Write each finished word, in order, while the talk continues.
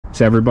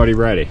Is everybody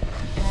ready?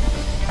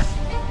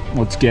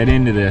 Let's get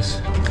into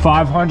this.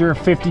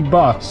 550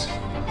 bucks.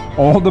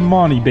 All the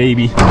money,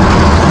 baby.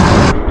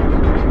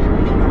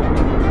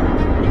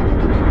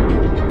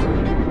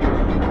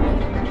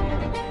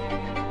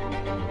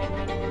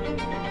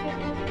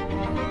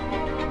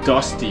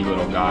 Dusty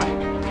little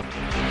guy.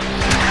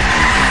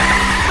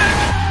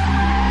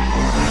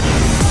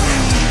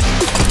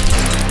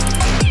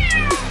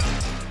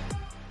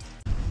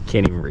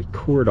 Can't even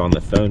record on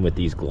the phone with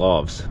these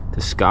gloves.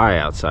 The sky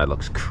outside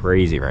looks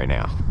crazy right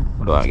now.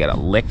 What do I gotta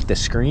lick the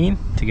screen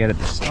to get it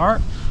to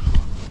start?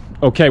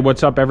 Okay,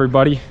 what's up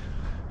everybody?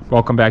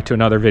 Welcome back to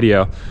another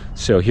video.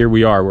 So here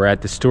we are, we're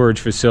at the storage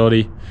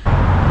facility.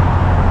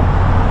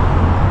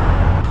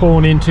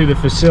 Pulling into the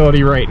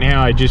facility right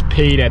now. I just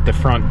paid at the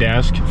front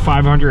desk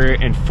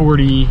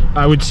 $540,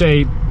 I would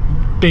say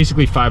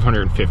basically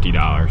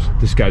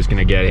 $550. This guy's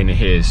gonna get in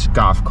his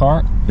golf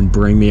cart and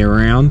bring me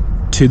around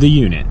to the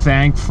unit.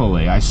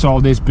 Thankfully, I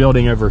saw this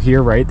building over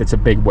here, right? That's a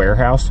big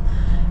warehouse.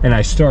 And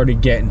I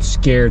started getting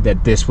scared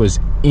that this was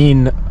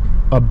in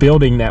a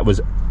building that was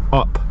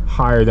up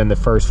higher than the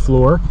first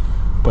floor.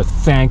 But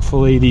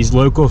thankfully, these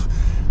local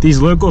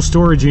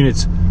storage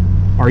units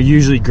are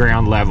usually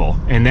ground level,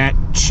 and that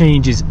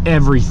changes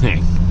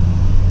everything.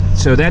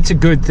 So that's a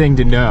good thing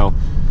to know,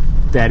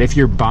 that if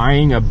you're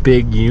buying a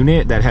big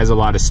unit that has a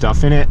lot of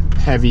stuff in it,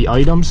 heavy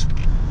items,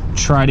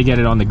 try to get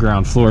it on the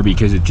ground floor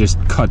because it just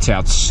cuts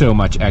out so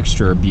much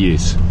extra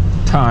abuse,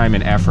 time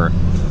and effort.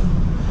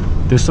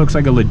 This looks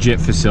like a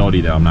legit facility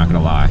though, I'm not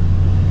gonna lie.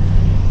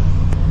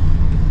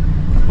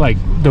 Like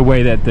the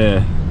way that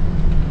the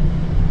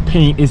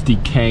paint is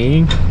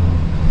decaying,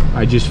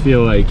 I just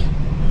feel like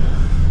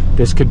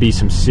this could be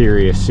some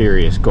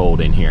serious gold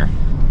in here.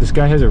 This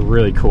guy has a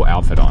really cool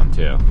outfit on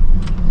too.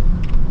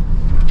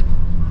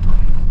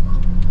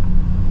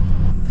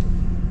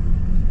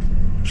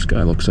 This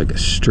guy looks like a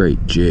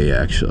straight G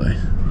actually.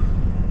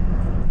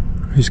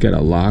 He's got a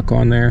lock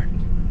on there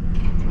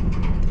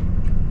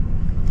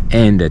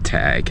and a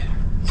tag,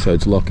 so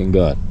it's looking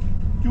good.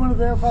 Do you want to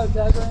verify the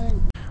tag or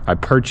anything? I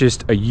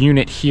purchased a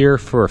unit here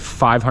for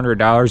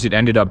 $500. It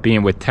ended up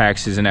being, with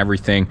taxes and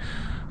everything,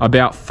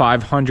 about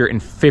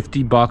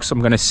 550 bucks, I'm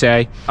gonna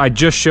say. I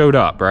just showed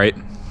up, right?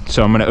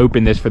 So I'm gonna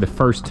open this for the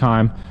first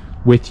time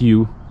with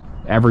you,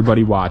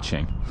 everybody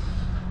watching.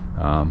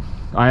 I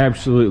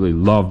absolutely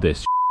love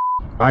this.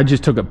 I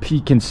just took a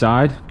peek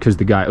inside because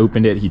the guy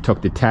opened it, he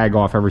took the tag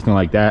off, everything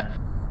like that.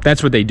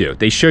 That's what they do.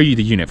 They show you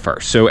the unit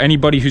first. So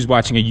anybody who's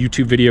watching a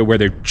YouTube video where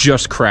they're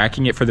just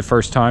cracking it for the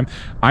first time,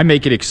 I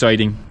make it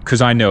exciting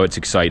because I know it's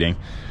exciting,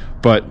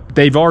 but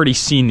they've already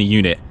seen the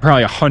unit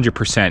probably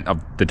 100%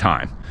 of the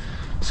time.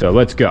 So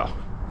let's go.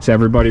 Is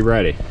everybody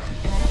ready?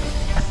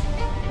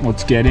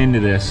 Let's get into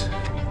this.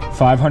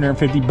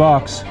 550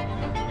 bucks.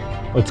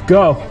 Let's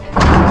go.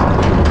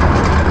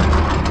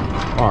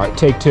 All right,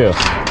 take two.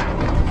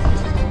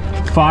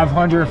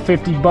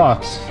 550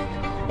 bucks.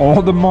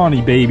 All the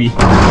money, baby.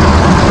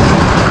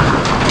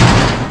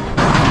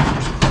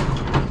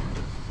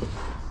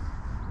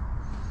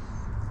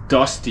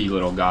 Dusty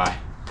little guy.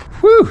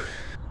 Whew.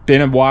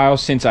 Been a while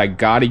since I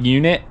got a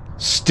unit.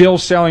 Still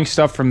selling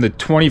stuff from the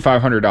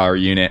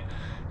 $2,500 unit.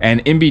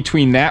 And in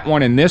between that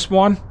one and this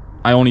one,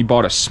 I only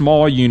bought a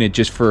small unit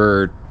just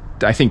for,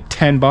 I think,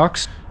 10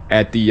 bucks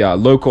at the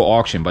local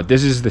auction. But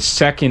this is the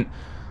second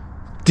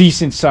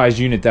decent sized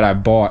unit that I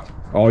bought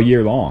all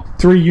year long.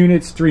 3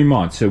 units, 3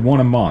 months, so 1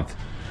 a month.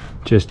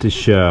 Just to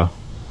show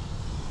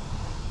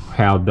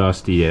how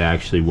dusty it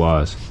actually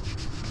was.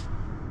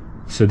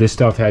 So this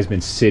stuff has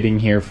been sitting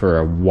here for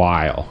a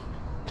while,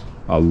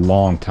 a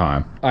long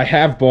time. I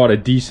have bought a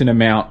decent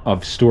amount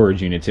of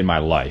storage units in my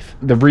life.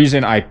 The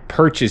reason I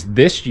purchased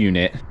this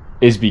unit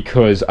is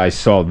because I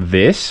saw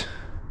this,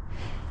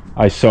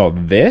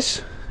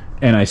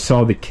 and I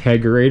saw the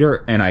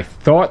kegerator, and I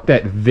thought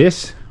that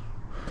this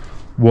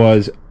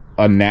was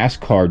a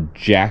NASCAR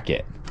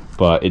jacket,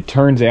 but it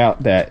turns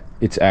out that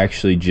it's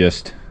actually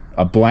just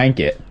a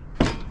blanket,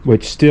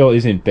 which still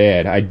isn't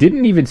bad. I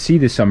didn't even see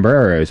the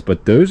sombreros,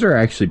 but those are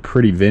actually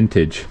pretty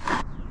vintage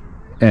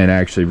and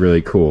actually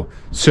really cool.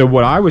 So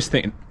what I was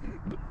thinking,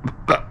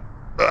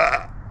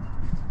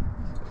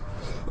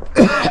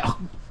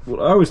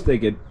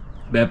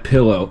 that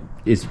pillow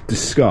is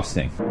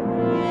disgusting,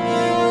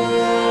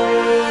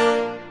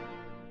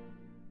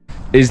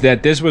 is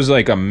that this was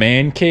like a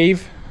man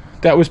cave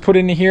that was put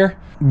into here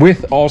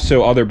with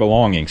also other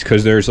belongings,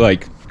 because there's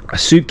like a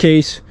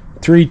suitcase,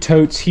 3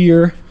 totes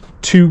here,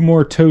 2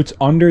 more totes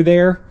under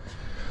there,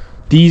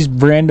 these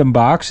random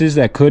boxes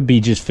that could be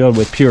just filled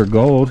with pure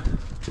gold,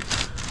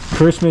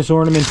 Christmas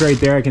ornaments right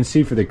there I can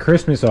see for the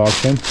Christmas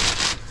auction,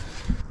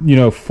 you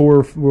know, 4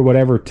 or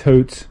whatever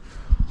totes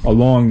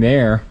along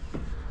there.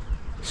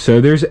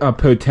 So there's a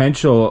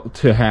potential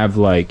to have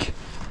like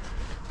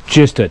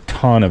just a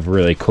ton of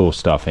really cool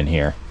stuff in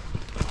here.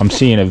 I'm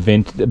seeing a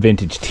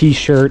vintage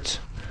t-shirts.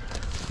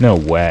 No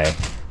way.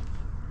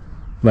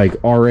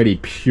 Like already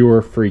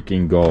pure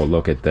freaking gold.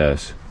 Look at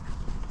this.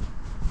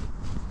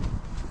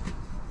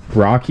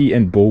 Rocky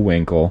and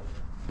Bullwinkle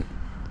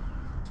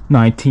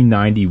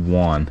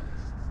 1991.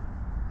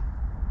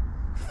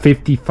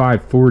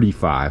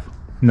 55-45.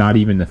 Not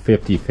even the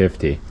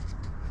 50-50.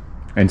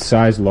 And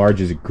size large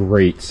is a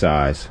great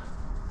size.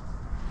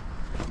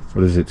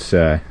 What does it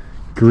say?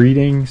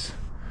 Greetings,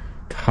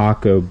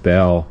 Taco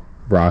Bell,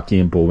 Rocky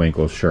and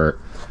Bullwinkle shirt.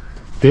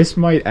 This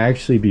might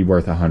actually be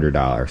worth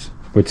 $100,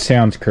 which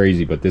sounds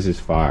crazy, but this is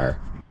fire.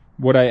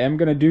 What I am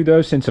going to do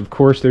though, since of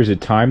course there's a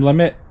time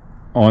limit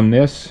on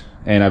this,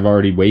 and I've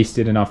already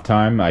wasted enough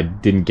time, I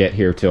didn't get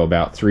here till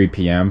about 3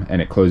 p.m.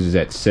 and it closes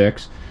at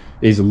 6,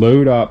 is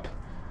load up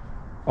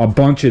a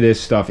bunch of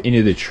this stuff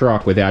into the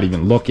truck without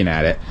even looking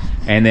at it,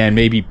 and then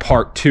maybe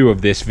part 2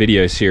 of this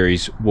video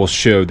series will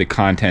show the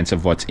contents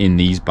of what's in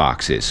these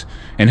boxes,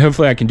 and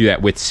hopefully I can do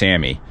that with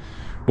Sammy.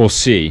 We'll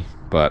see,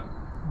 but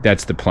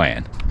that's the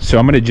plan. So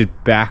I'm gonna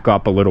just back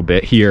up a little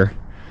bit here,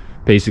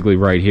 basically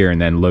right here, and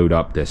then load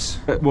up this.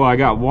 Well, I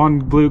got one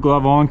blue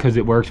glove on because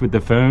it works with the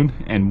phone,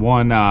 and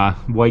one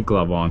white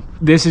glove on.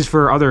 This is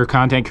for other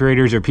content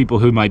creators or people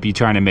who might be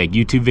trying to make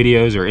YouTube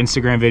videos or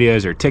Instagram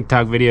videos or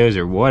TikTok videos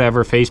or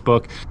whatever,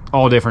 Facebook,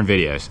 all different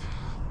videos.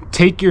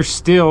 Take your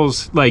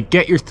stills, like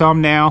get your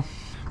thumbnail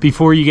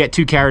before you get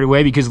too carried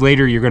away, because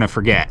later you're gonna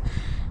forget.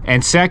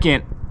 And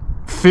second,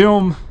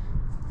 film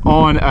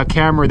on a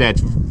camera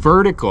that's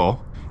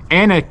vertical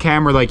and a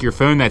camera like your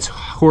phone that's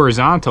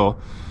horizontal,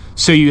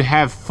 so you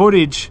have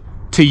footage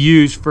to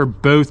use for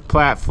both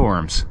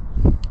platforms.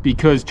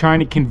 Because trying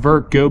to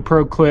convert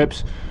GoPro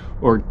clips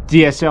or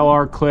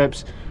DSLR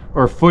clips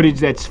or footage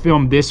that's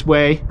filmed this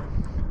way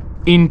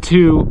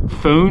into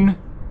phone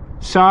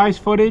size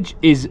footage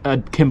is a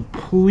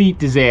complete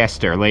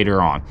disaster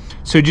later on.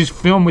 So just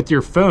film with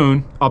your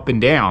phone up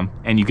and down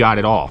and you got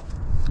it all.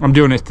 I'm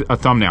doing a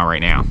thumbnail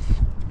right now.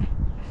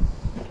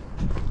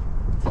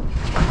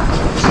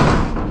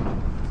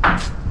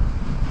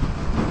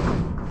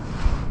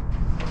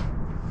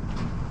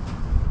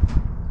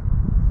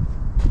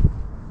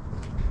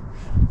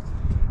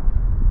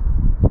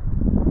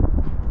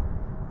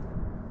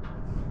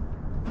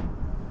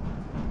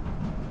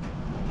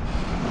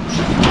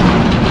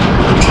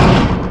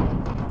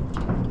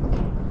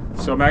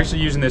 So I'm actually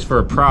using this for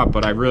a prop,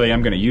 but I really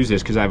am going to use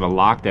this because I have a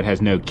lock that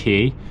has no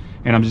key,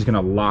 and I'm just going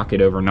to lock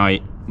it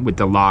overnight with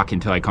the lock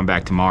until I come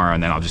back tomorrow,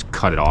 and then I'll just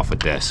cut it off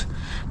with this.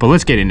 But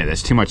let's get into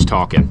this. Too much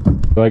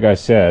talking. Like I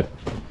said,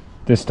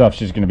 this stuff's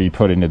just going to be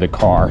put into the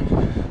car.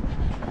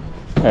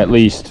 At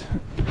least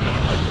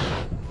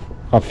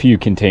a few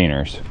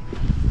containers.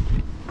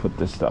 Put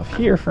this stuff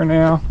here for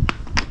now.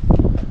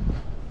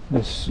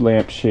 This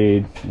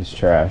lampshade is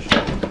trash.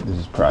 This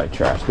is probably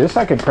trash. This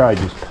I could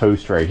probably just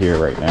post right here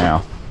right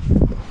now.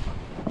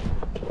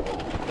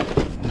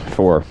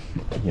 For,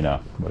 you know,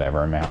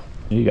 whatever amount.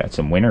 You got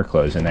some winter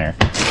clothes in there.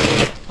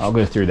 I'll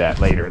go through that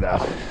later though.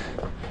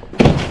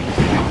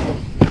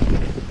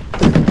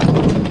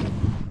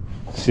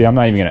 See, I'm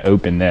not even gonna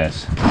open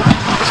this.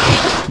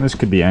 This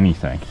could be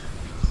anything.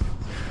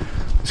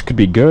 This could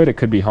be good, it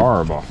could be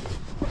horrible.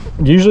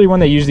 Usually when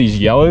they use these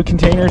yellow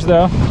containers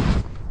though,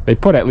 they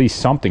put at least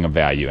something of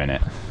value in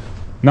it.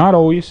 Not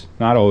always,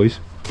 not always.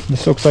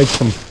 This looks like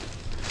some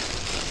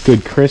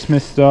good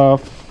Christmas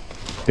stuff.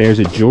 There's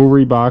a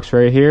jewelry box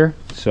right here,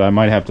 so I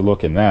might have to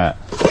look in that.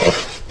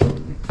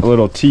 A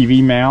little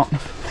TV mount.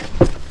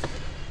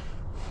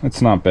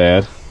 It's not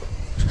bad.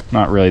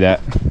 Not really that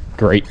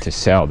great to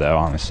sell though,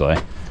 honestly.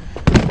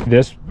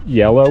 This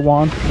yellow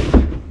one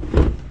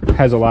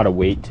has a lot of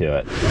weight to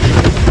it.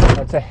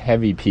 That's a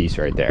heavy piece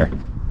right there.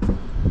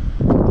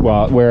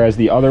 Well, whereas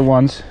the other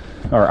ones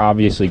are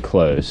obviously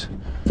closed.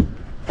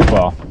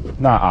 Well,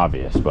 not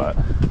obvious, but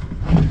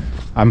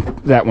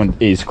that one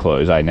is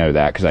closed. I know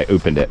that because I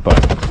opened it, but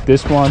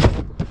this one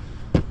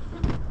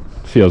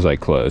feels like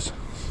closed.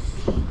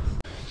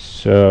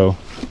 So,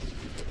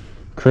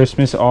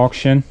 Christmas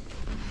auction,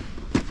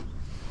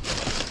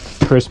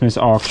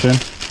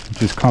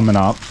 which is coming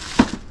up.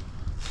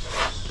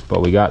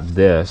 But we got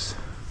this,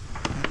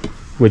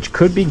 which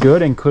could be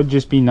good and could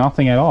just be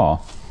nothing at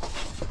all.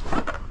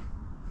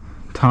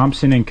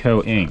 Thompson &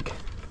 Co. Inc.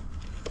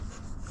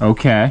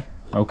 Okay,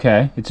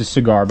 okay, it's a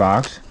cigar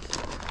box.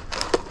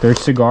 There's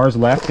cigars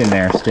left in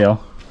there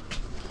still.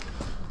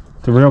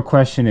 The real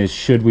question is,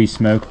 should we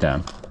smoke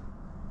them?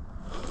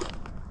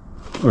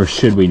 Or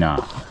should we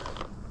not?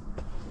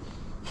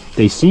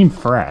 They seem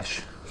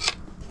fresh.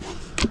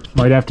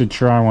 Might have to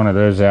try one of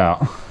those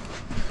out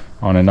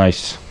on a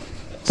nice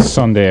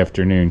Sunday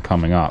afternoon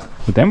coming up.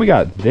 But then we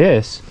got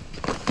this,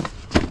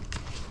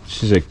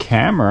 which is a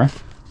camera.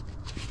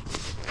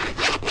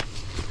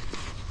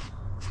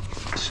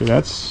 So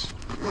that's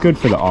good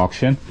for the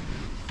auction.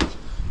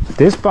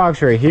 This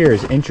box right here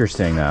is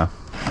interesting though.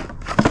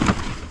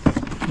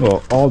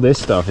 Well, all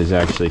this stuff is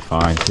actually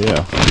fine too,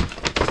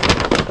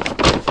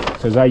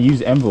 because I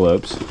use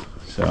envelopes,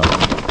 so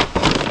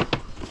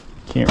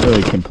can't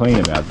really complain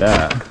about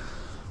that.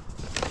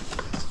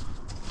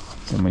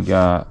 Then we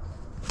got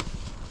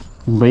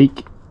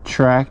Lake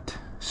Tract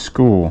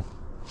School.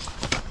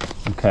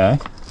 Okay.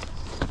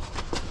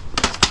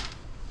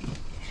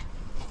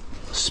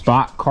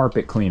 Spot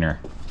carpet cleaner.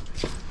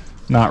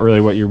 not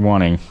really what you're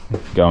wanting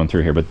going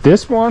through here. But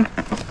this one,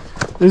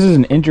 this is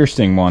an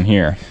interesting one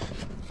here.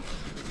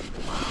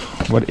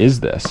 What is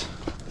this?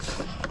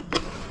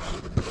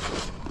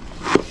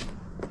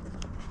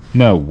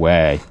 No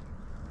way.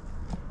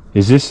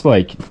 Is this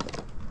like...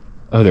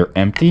 Oh, they're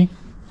empty?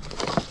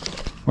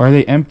 Why are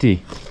they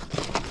empty?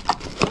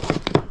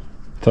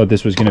 Thought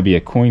this was going to be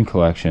a coin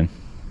collection.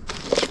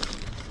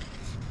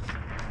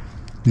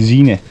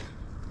 Zenith.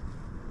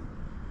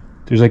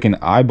 There's like an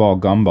eyeball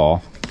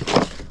gumball.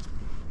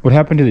 What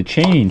happened to the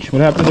change?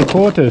 What happened to the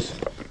quarters?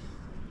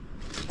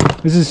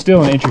 This is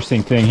still an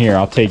interesting thing here.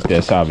 I'll take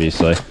this,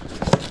 obviously.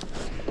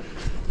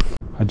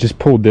 I just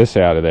pulled this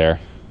out of there.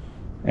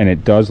 And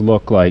it does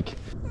look like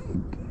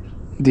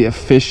the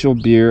official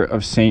beer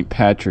of St.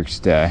 Patrick's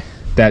Day.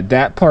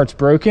 That part's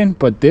broken,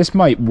 but this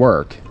might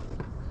work.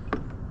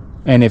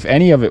 And if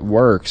any of it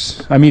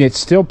works, I mean, it's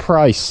still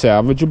probably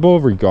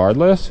salvageable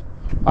regardless.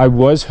 I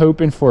was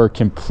hoping for a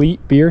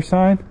complete beer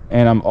sign,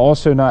 and I'm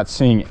also not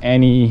seeing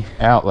any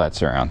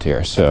outlets around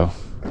here, so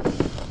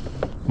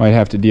might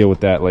have to deal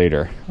with that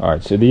later. All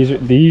right, so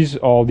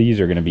all these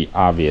are going to be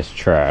obvious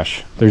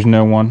trash. There's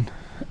no one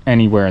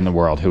anywhere in the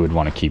world who would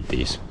want to keep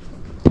these.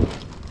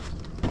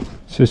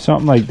 So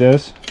something like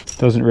this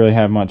doesn't really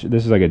have much.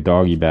 This is like a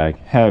doggy bag.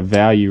 Have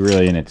value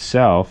really in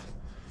itself,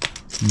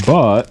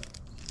 but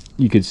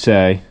you could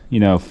say, you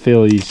know,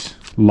 Phillies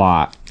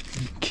lot,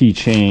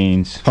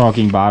 keychains,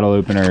 talking bottle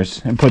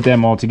openers, and put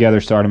them all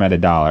together, start them at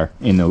 $1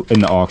 in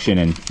the auction,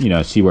 and, you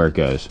know, see where it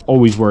goes.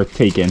 Always worth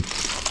taking.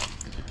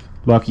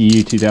 Lucky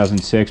You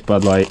 2006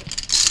 Bud Light.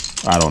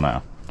 I don't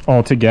know.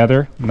 All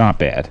together, not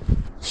bad.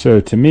 So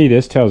to me,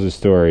 this tells a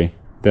story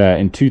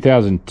that in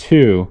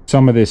 2002,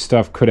 some of this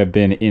stuff could have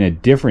been in a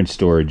different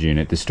storage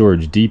unit, the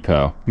storage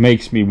depot.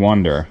 Makes me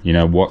wonder, you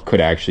know, what could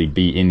actually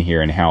be in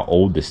here and how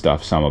old the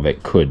stuff, some of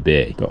it could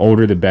be. The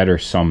older the better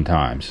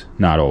sometimes,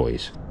 not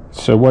always.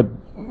 So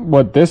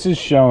what this is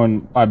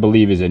showing, I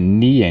believe, is a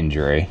knee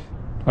injury.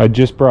 I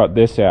just brought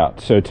this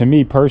out. So to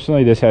me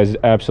personally, this has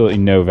absolutely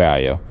no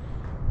value.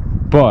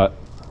 But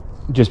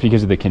just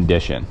because of the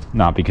condition,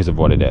 not because of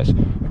what it is.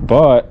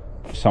 But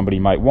somebody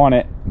might want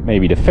it,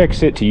 maybe to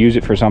fix it, to use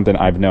it for something,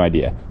 I have no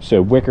idea.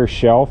 So wicker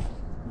shelf,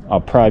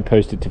 I'll probably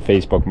post it to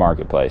Facebook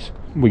Marketplace.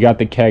 We got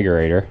the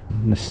kegerator,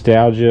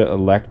 Nostalgia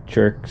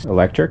Electrics.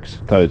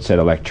 Thought it said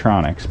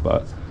electronics,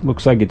 but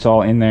looks like it's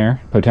all in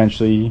there.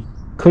 Potentially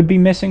could be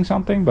missing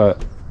something,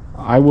 but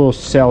I will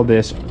sell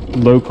this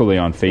locally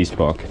on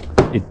Facebook.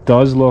 It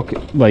does look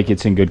like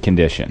it's in good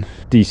condition,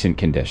 decent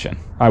condition.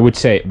 I would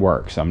say it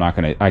works.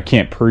 I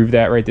can't prove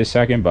that right this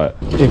second, but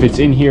if it's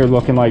in here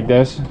looking like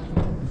this,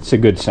 it's a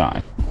good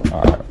sign.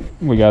 All right,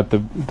 we got the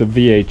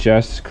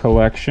VHS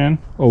collection,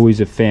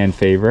 always a fan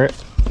favorite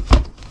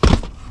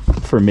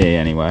for me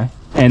anyway.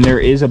 And there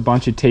is a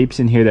bunch of tapes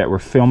in here that were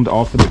filmed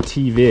off of the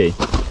TV,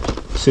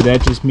 so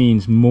that just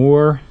means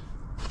more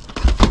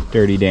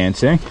Dirty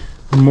Dancing,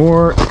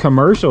 more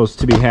commercials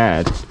to be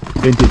had,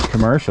 vintage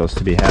commercials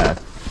to be had.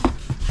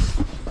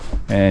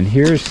 And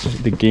here's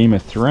the Game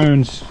of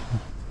Thrones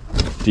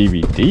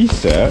DVD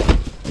set,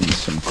 and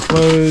some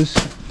clothes,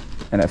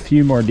 and a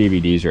few more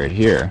DVDs right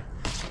here.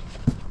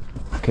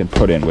 Can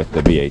put in with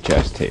the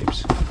VHS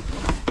tapes.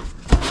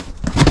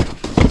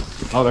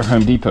 Other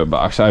Home Depot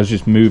box. I was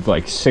just moved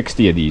like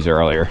 60 of these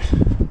earlier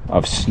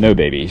of Snow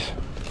Babies.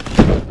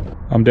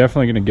 I'm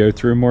definitely going to go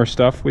through more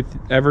stuff with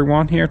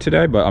everyone here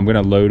today, but I'm going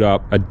to load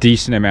up a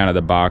decent amount of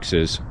the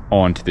boxes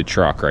onto the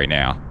truck right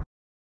now.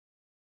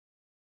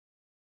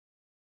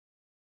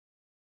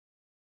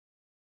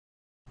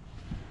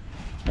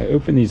 I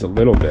opened these a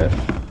little bit,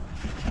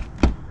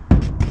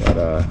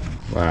 but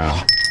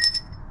wow.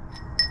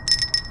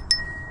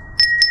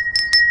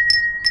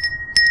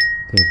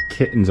 They have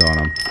kittens on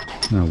them.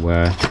 No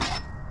way.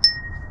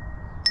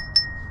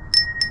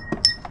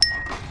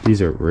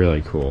 These are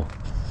really cool.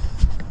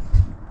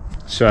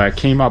 So I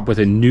came up with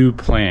a new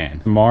plan.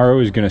 Tomorrow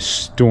is gonna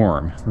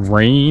storm.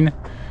 Rain,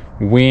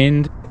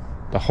 wind,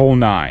 the whole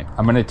nine.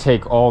 I'm gonna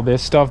take all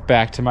this stuff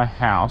back to my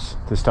house,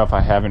 the stuff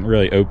I haven't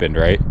really opened,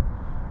 right?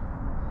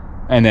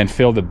 And then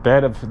fill the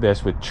bed of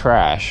this with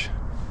trash.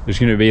 There's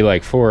gonna be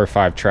like 4 or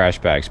 5 trash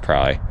bags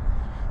probably.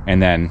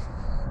 And then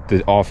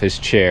the office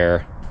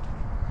chair,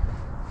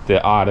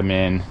 the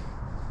ottoman,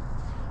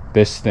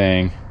 this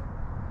thing.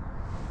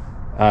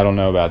 I don't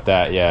know about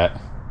that yet.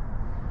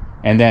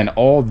 And then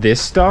all this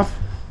stuff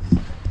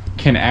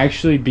can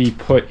actually be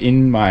put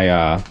in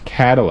my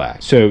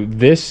Cadillac. So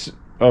this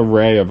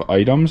array of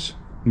items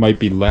might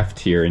be left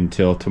here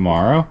until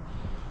tomorrow.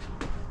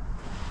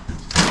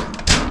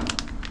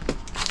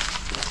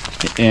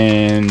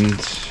 And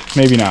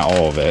maybe not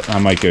all of it. I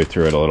might go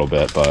through it a little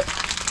bit, but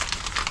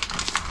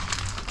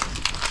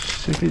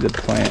should be the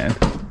plan.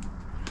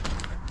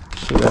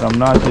 So that I'm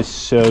not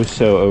just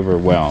so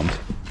overwhelmed.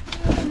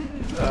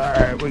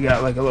 Alright, we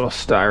got like a little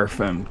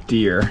styrofoam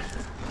deer.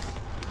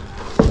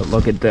 But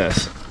look at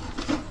this.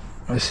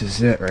 This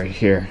is it right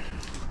here.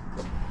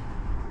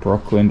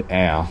 Brooklyn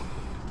Ale.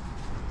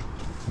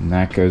 And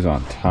that goes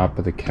on top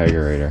of the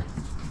kegerator.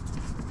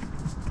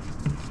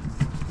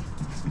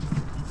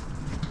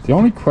 The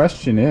only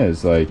question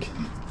is, like,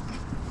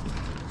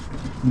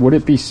 would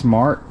it be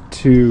smart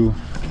to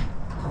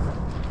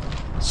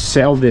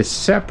sell this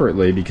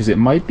separately, because it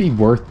might be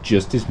worth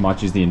just as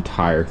much as the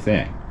entire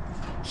thing.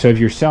 So if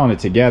you're selling it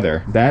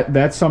together,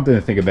 that's something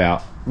to think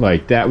about.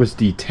 Like, that was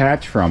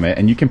detached from it,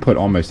 and you can put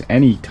almost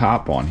any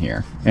top on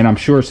here. And I'm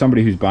sure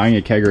somebody who's buying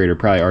a kegerator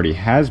probably already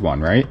has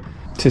one, right?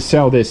 To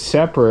sell this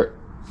separate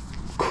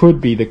could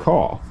be the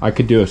call. I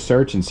could do a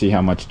search and see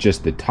how much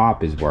just the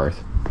top is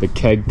worth. The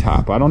keg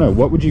top. I don't know.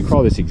 What would you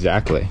call this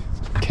exactly?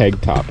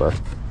 Keg topper.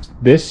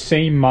 This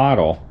same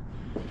model,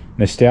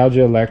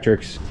 Nostalgia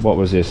Electrics, what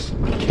was this?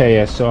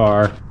 KRS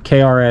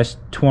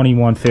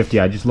 2150,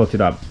 I just looked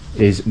it up,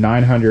 is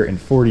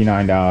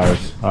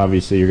 $949.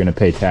 Obviously you're gonna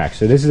pay tax.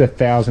 So this is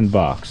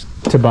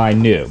 $1,000 to buy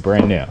new,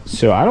 brand new.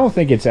 So I don't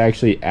think it's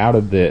actually out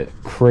of the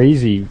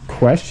crazy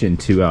question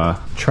to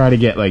try to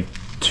get like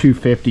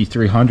 $250,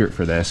 $300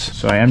 for this.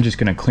 So I am just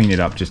gonna clean it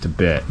up just a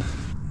bit.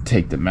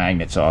 Take the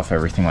magnets off,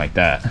 everything like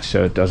that,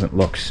 so it doesn't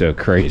look so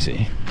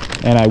crazy.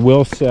 And I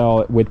will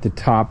sell it with the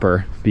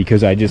topper,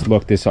 because I just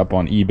looked this up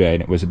on eBay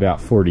and it was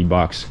about 40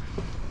 bucks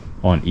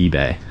on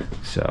eBay.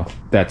 So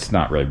that's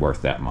not really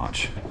worth that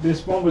much.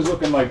 This one was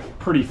looking like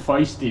pretty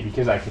feisty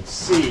because I could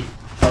see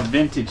a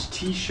vintage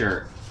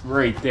t-shirt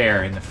right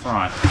there in the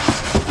front.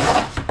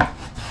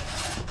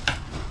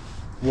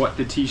 What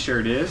the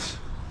t-shirt is,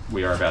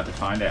 we are about to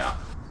find out.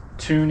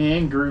 Tune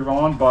in, groove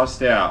on,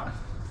 bust out.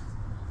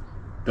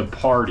 The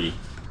Party.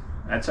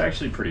 That's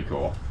actually pretty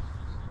cool.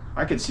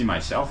 I could see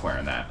myself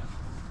wearing that.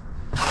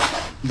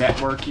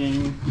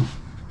 Networking.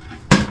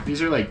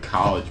 These are like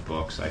college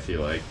books, I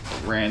feel like.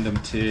 Random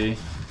tee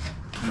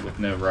with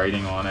no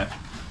writing on it.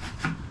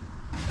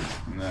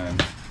 And then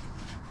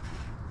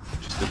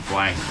just a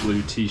blank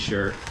blue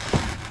t-shirt.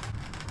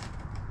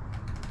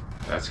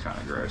 That's kind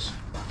of gross.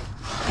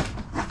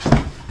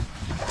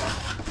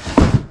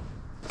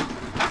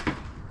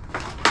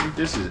 I think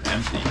this is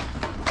empty.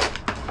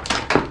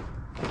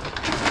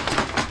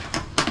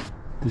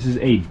 This is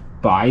a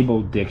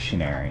Bible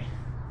dictionary.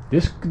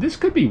 This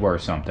could be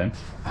worth something.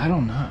 I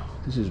don't know.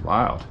 This is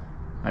wild.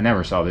 I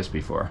never saw this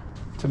before.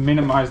 To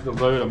minimize the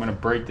load, I'm gonna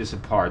break this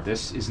apart.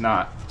 This is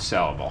not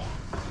sellable.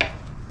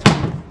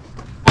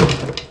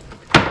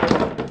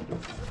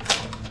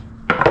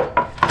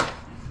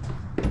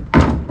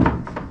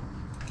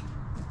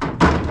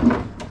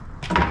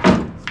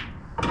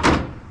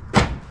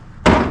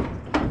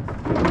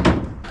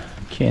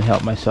 Can't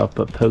help myself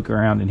but poke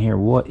around in here.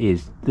 What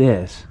is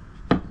this?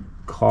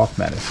 Cough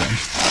medicine.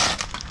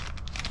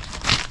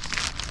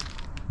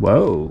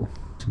 Whoa,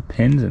 some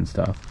pins and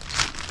stuff.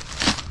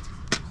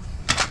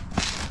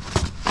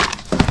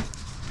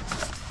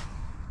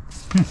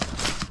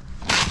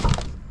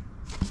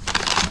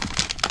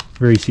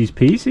 Reese's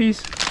Pieces.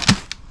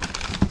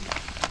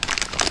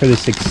 For the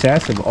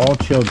success of all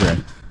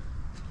children.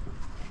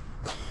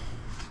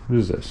 What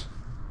is this?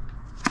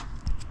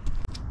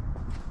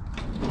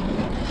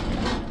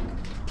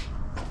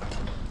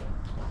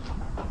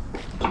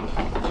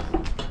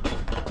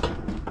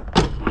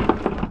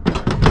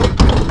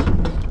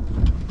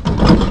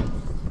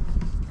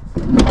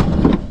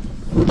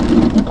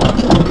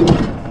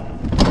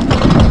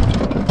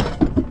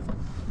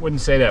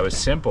 Wouldn't say that was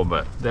simple,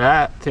 but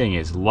that thing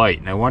is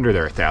light. No wonder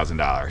they're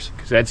 $1,000,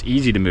 because that's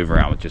easy to move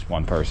around with just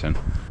one person.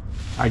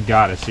 I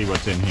gotta see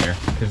what's in here,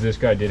 because this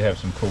guy did have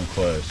some cool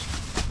clothes.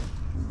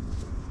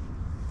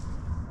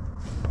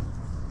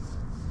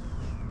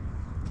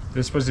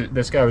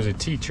 This guy was a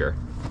teacher.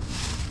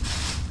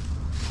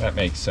 That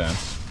makes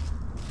sense.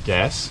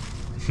 Guess.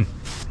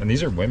 And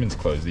these are women's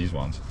clothes, these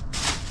ones.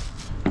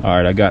 All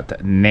right, I got the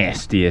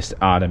nastiest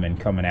ottoman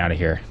coming out of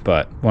here,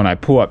 but when I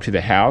pull up to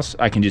the house,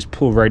 I can just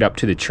pull right up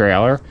to the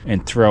trailer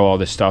and throw all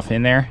the stuff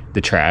in there,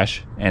 the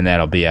trash, and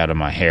that'll be out of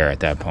my hair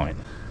at that point.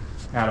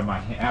 Out of my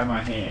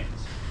hands.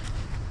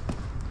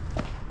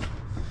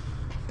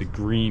 The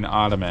green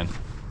ottoman.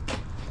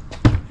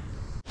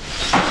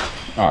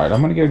 All right, I'm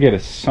gonna go get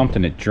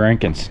something to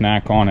drink and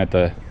snack on at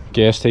the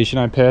gas station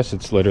I pass.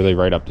 It's literally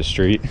right up the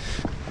street.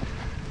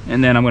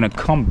 And then I'm gonna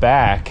come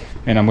back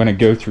and I'm gonna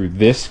go through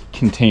this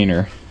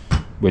container,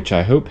 which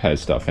I hope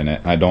has stuff in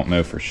it. I don't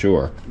know for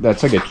sure.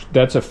 That's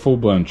a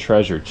full-blown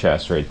treasure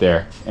chest right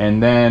there.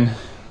 And then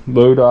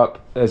load up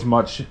as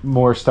much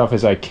more stuff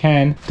as I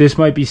can. This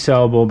might be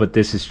sellable, but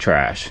this is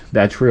trash.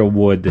 That's real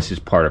wood, this is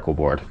particle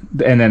board.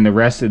 And then the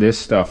rest of this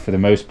stuff, for the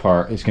most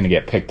part, is gonna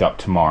get picked up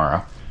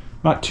tomorrow.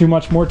 Not too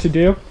much more to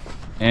do.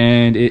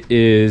 And it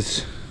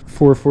is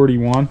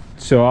 4:41,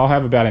 so I'll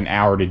have about an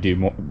hour to do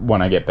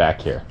when I get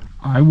back here.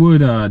 I would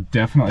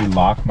definitely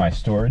lock my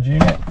storage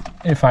unit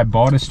if I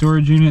bought a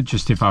storage unit,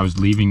 just if I was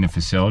leaving the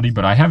facility,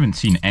 but I haven't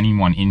seen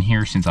anyone in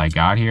here since I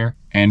got here.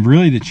 And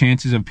really the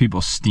chances of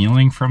people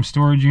stealing from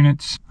storage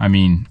units, I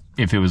mean,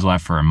 if it was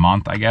left for a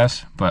month, I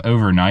guess, but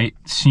overnight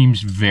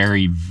seems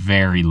very,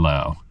 very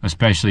low,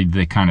 especially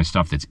the kind of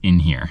stuff that's in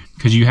here,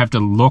 because you have to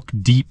look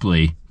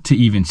deeply to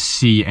even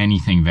see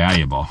anything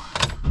valuable.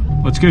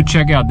 Let's go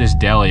check out this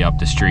deli up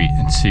the street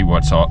and see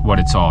what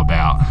it's all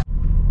about.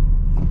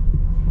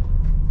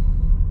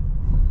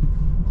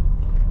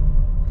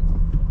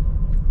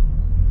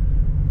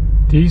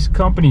 These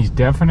companies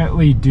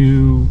definitely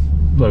do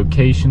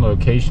location,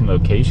 location,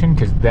 location,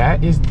 because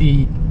that is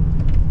the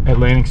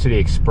Atlantic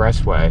City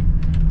Expressway.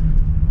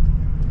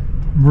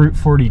 Route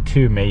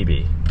 42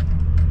 maybe.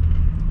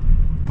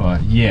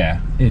 But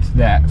yeah, it's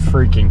that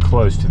freaking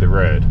close to the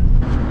road.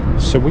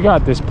 So we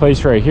got this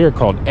place right here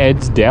called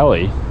Ed's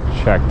Deli.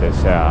 Check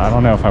this out. I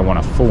don't know if I want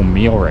a full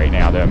meal right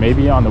now though.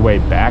 Maybe on the way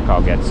back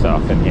I'll get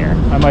stuff in here.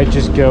 I might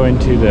just go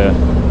into the,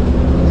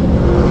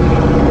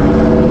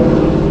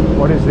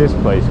 what is this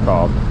place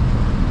called?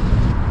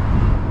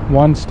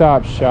 One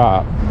Stop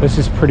Shop. This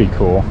is pretty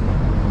cool.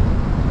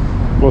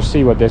 We'll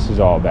see what this is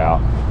all about.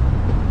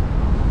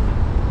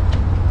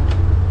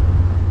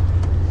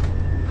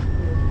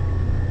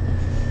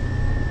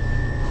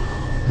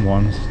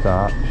 One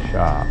Stop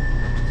Shop.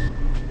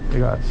 They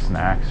got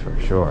snacks for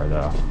sure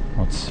though.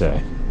 Let's see.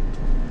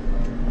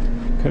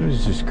 Could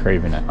have just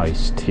craving an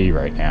iced tea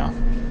right now.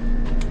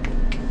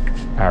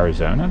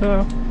 Arizona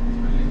though?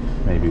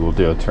 Maybe we'll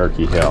do a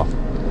Turkey Hill.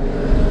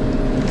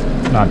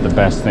 Not the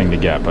best thing to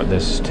get, but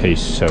this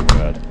tastes so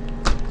good.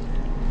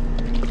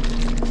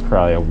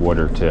 Probably a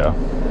water too.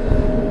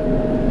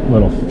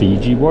 Little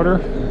Fiji water.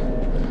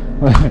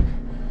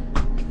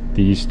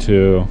 These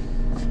two.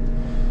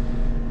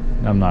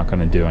 I'm not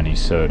gonna do any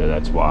soda,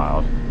 that's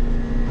wild.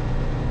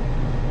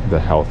 The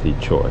healthy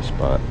choice,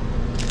 but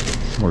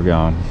we're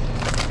going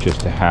just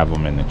to have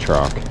them in the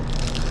truck.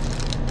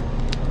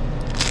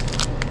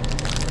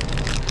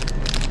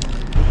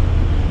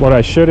 What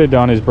I should have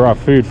done is brought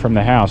food from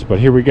the house, but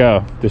here we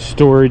go. The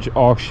storage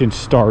auction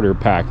starter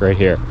pack right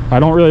here. I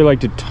don't really like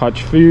to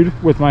touch food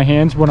with my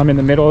hands when I'm in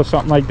the middle of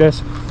something like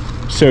this.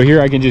 So here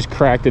I can just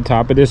crack the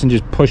top of this and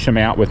just push them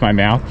out with my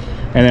mouth.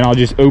 And then I'll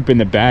just open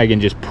the bag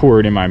and just pour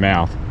it in my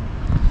mouth.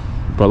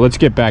 But let's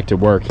get back to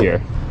work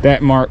here.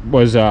 That Mart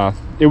was,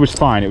 it was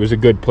fine. It was a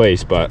good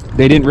place, but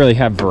they didn't really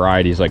have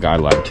varieties like I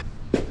liked.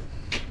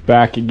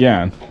 Back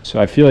again. So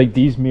I feel like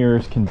these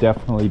mirrors can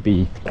definitely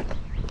be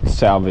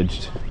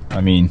salvaged. I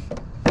mean,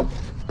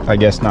 I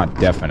guess not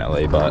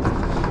definitely, but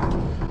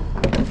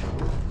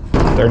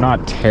they're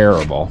not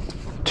terrible.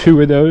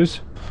 Two of those,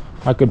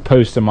 I could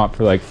post them up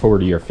for like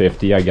 40 or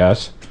 50, I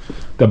guess.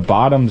 The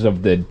bottoms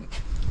of the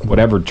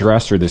whatever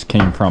dresser this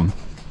came from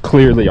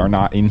clearly are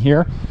not in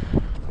here,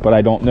 but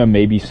I don't know,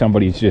 maybe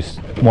somebody's just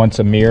wants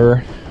a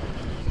mirror,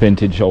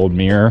 vintage old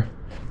mirror.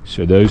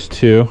 So those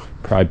two,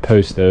 probably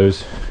post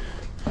those.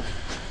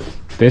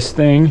 This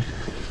thing,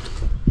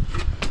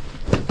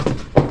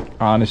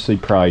 honestly,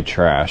 probably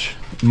trash.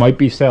 Might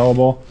be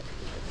sellable,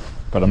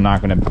 but I'm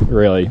not going to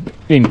really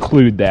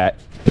include that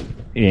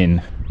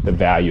in the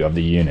value of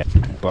the unit.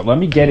 But let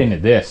me get into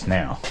this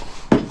now.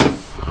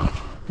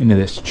 Into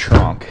this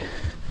trunk.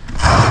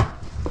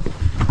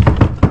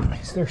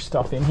 Is there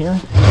stuff in here?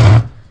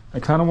 I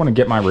kind of want to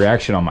get my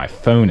reaction on my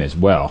phone as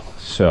well.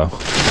 So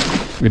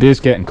it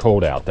is getting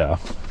cold out though.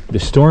 The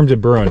storms are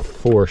brewing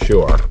for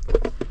sure.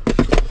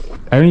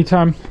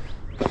 Anytime,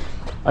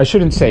 I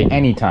shouldn't say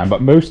anytime,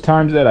 but most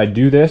times that I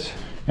do this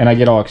and I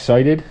get all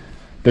excited,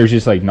 there's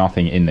just like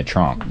nothing in the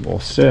trunk. We'll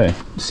see.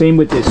 Same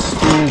with this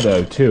stool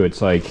though too.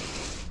 It's like,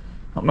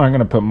 I'm not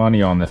gonna put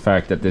money on the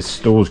fact that this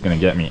stool is gonna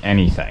get me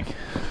anything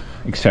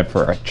except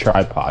for a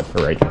tripod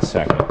for right this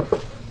second.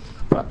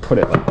 If I put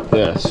it like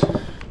this,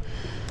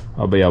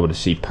 I'll be able to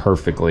see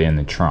perfectly in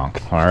the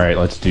trunk. All right,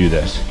 let's do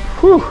this.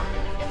 Whew.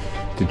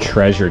 The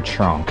treasure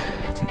trunk.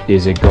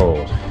 Is it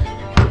gold?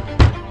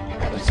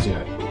 Let's do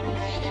it.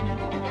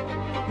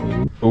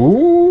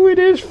 Ooh, it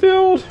is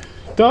filled.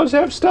 Does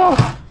have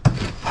stuff.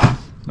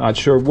 Not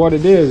sure what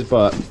it is,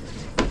 but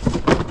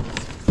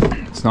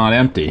it's not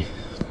empty.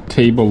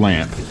 Table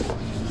lamp.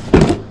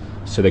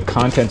 So the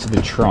contents of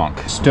the trunk.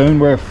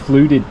 Stoneware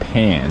fluted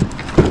pan.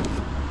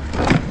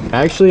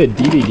 Actually a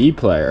DVD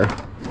player.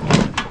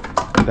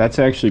 That's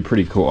actually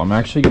pretty cool. I'm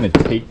actually going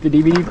to take the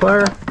DVD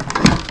player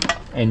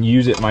and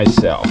use it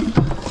myself.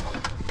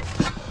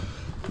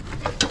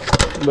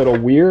 A little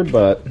weird,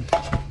 but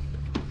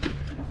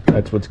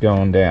that's what's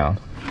going down.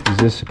 Is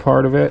this a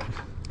part of it?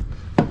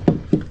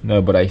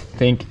 No, but I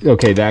think,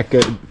 okay, that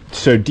good.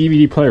 So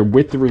DVD player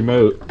with the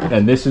remote,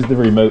 and this is the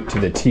remote to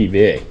the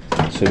TV.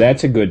 So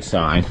that's a good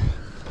sign.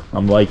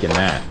 I'm liking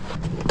that.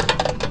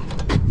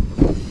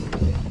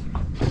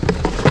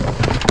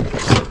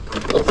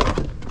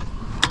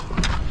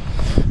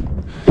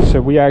 So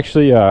we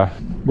actually,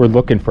 we're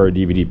looking for a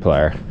DVD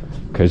player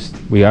because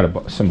we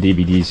got some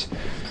DVDs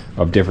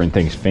of different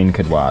things Finn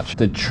could watch.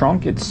 The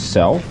trunk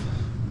itself,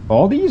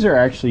 all these are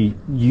actually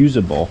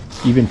usable,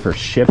 even for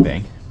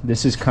shipping.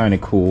 This is kind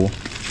of cool.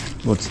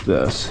 What's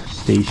this?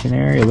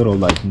 Stationery, a little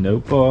like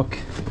notebook,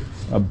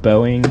 a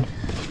Boeing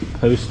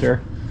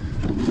poster,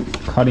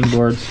 cutting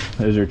boards.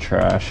 Those are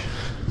trash.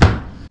 All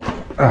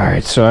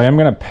right, so I am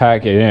gonna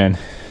pack it in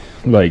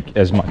like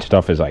as much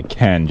stuff as I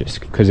can, just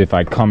because if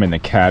I come in the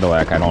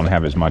Cadillac I don't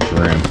have as much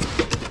room.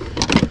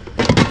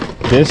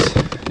 This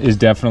is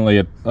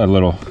definitely a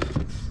little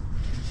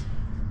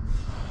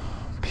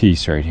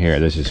piece right here.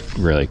 This is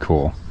really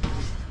cool.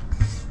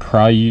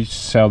 Probably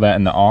sell that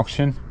in the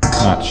auction,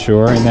 not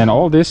sure. And then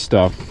all this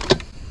stuff,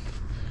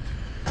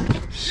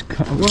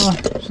 Well,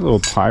 it's a little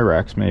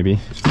Pyrex maybe.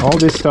 All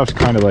this stuff's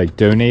kind of like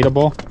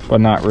donatable,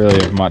 but not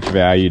really of much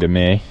value to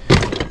me.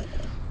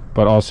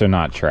 But also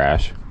not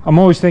trash. I'm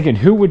always thinking,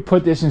 who would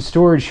put this in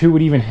storage? Who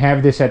would even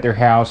have this at their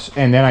house?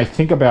 And then I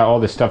think about all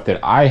the stuff that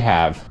I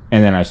have,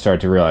 and then I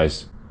start to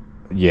realize,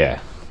 yeah,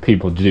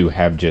 people do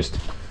have just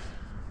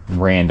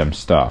random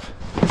stuff.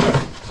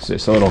 So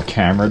it's a little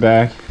camera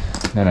bag,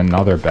 then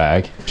another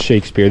bag.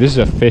 Shakespeare, this is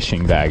a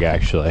fishing bag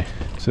actually.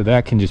 So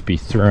that can just be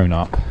thrown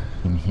up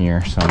in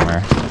here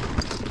somewhere.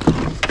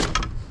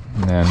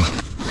 And then,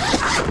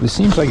 this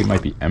seems like it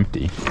might be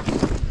empty,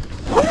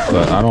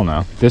 but I don't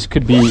know. This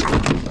could be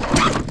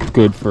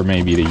good for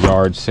maybe the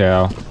yard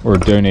sale or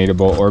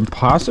donatable or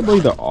possibly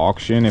the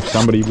auction if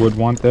somebody would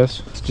want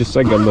this. It's just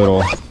like a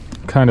little,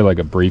 kind of like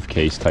a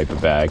briefcase type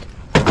of bag.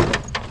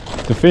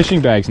 The fishing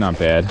bag's not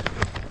bad.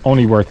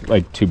 Only worth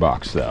like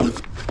 $2 though.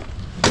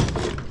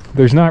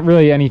 There's not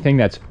really anything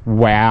that's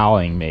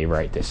wowing me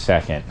right this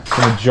second.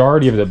 The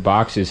majority of the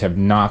boxes have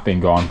not been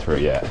gone through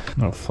yet.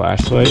 Little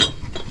flashlight.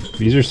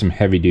 These are some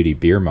heavy duty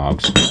beer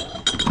mugs.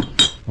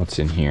 What's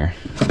in here?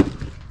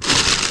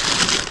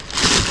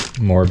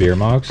 More beer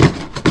mugs.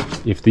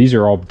 If these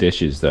are all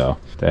dishes though,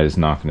 that is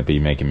not going to be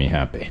making me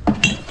happy.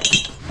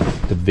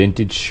 The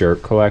vintage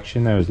shirt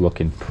collection, that was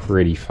looking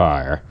pretty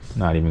fire.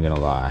 Not even gonna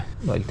lie.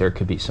 Like there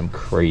could be some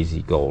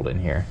crazy gold in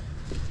here.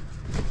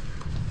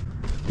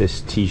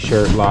 This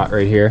t-shirt lot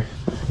right here.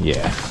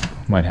 Yeah,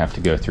 might have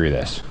to go through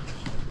this.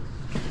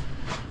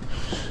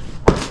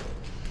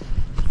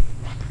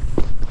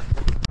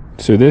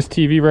 So this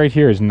TV right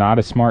here is not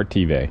a smart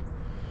TV.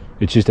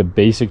 It's just a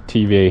basic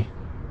TV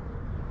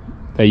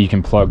that you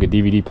can plug a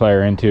DVD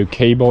player into,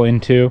 cable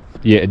into.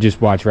 Yeah,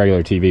 just watch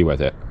regular TV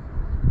with it.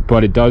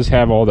 But it does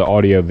have all the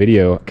audio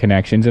video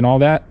connections and all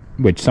that,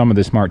 which some of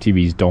the smart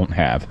TVs don't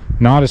have.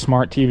 Not a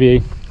smart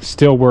TV,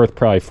 still worth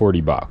probably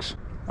 $40,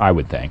 I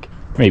would think.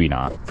 Maybe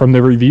not. From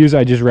the reviews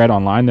I just read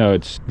online though,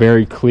 it's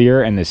very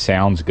clear and the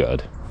sound's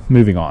good.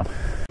 Moving on.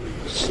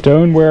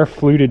 Stoneware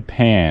fluted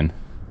pan.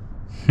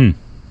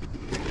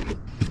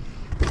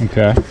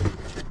 Okay.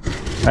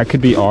 That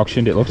could be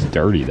auctioned. It looks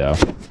dirty though.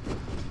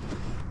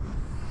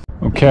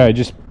 Okay, I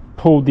just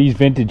pulled these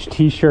vintage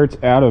t-shirts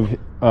out of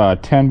a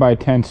 10 by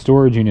 10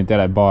 storage unit that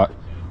I bought.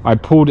 I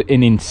pulled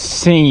an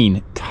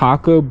insane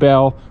Taco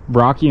Bell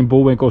Rocky and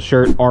Bullwinkle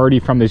shirt already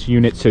from this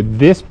unit. So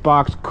this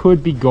box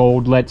could be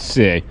gold. Let's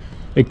see.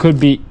 It could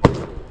be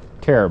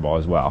terrible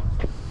as well.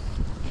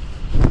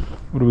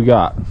 What do we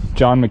got?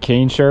 John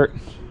McCain shirt.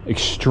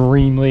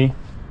 Extremely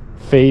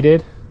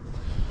faded.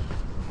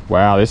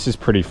 Wow, this is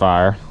pretty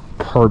fire.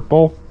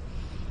 Purple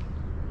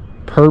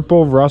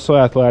Russell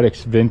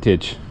Athletics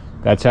vintage.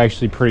 That's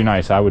actually pretty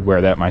nice. I would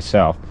wear that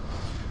myself.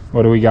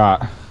 What do we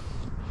got?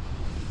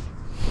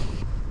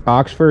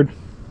 Oxford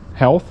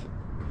Health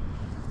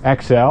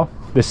XL.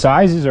 The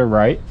sizes are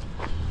right.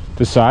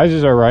 The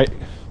sizes are right.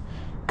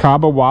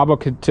 Cabo Wabo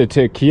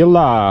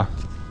Tequila.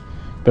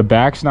 The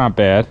back's not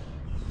bad.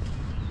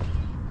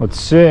 Let's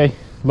see.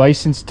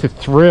 License to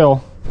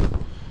Thrill.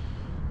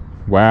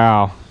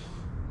 Wow.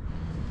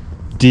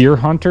 Deer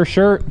Hunter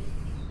shirt.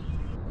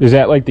 Is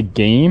that like the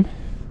game?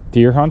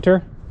 Deer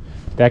Hunter?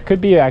 That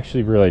could be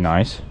actually really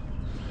nice.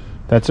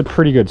 That's a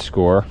pretty good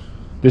score.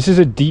 This is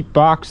a deep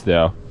box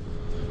though.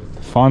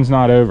 The fun's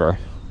not over.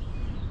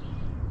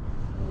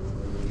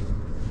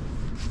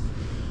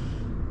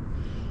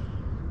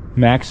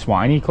 Max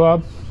Swiney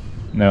Club?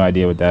 No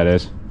idea what that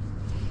is.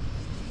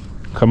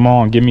 Come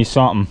on, give me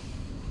something.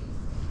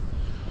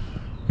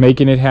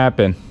 Making it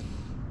happen.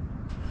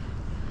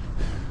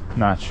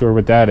 Not sure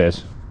what that is.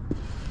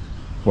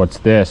 What's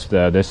this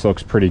though? This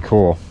looks pretty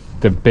cool.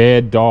 The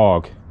Bad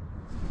Dog.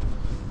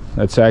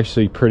 That's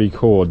actually pretty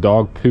cool.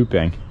 Dog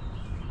pooping.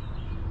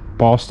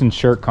 Boston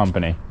Shirt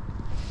Company.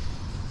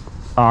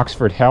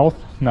 Oxford Health.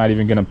 Not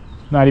even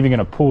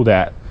gonna pull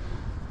that.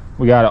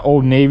 We got an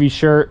Old Navy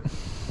shirt.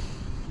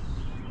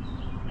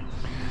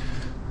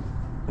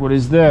 What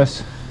is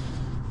this?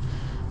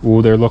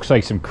 Ooh, there looks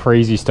like some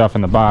crazy stuff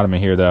in the bottom of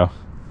here though.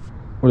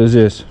 What is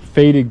this?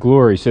 Faded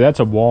Glory. So that's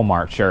a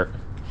Walmart shirt.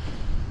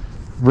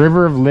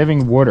 River of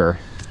Living Water.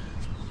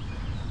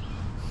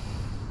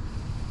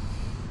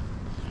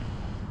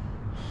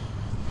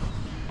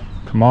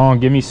 Come on,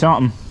 give me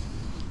something.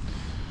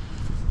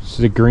 This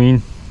is a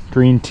green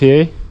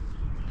tea.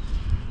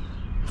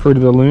 Fruit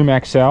of the Loom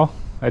XL.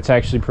 That's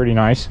actually pretty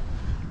nice.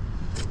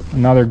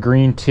 Another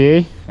green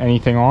tea.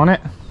 Anything on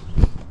it?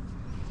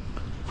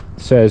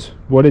 It says,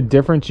 what a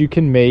difference you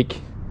can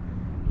make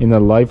in the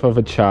life of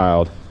a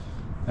child.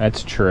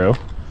 That's true.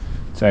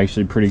 It's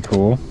actually pretty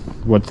cool.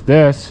 What's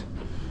this?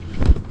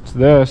 What's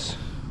this?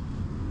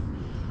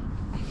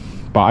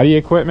 Body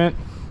equipment?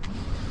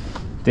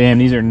 Damn,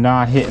 these are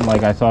not hitting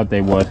like I thought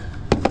they would.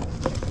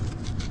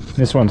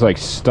 This one's like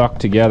stuck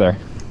together.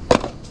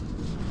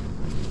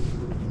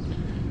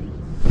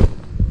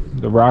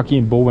 The Rocky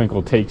and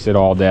Bullwinkle takes it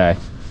all day.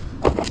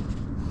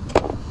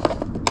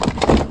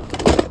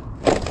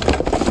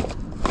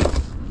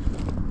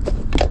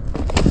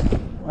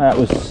 That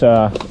was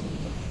a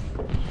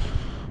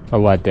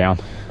letdown.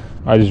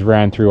 I just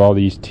ran through all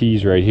these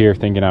teas right here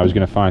thinking I was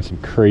going to find some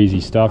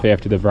crazy stuff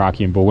after the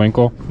Rocky and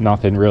Bullwinkle.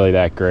 Nothing really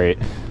that great.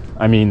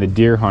 I mean, the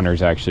Deer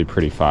Hunter's actually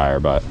pretty fire,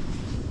 but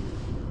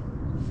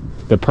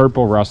the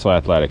purple Russell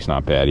Athletic's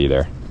not bad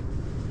either.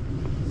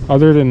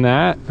 Other than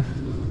that,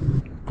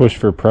 Bush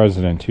for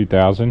President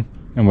 2000,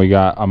 and we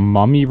got a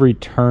Mummy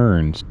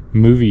Returns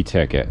movie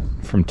ticket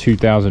from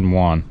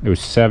 2001. It was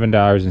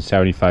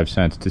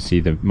 $7.75 to see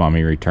the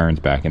Mummy Returns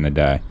back in the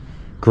day.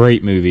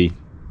 Great movie.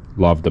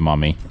 Loved the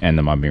Mummy and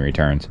the Mummy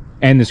Returns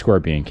and the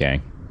Scorpion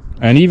King,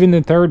 and even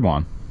the third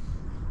one.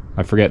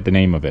 I forget the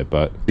name of it,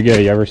 but yeah,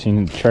 you ever seen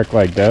a trick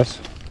like this?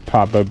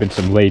 Pop open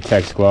some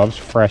latex gloves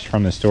fresh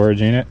from the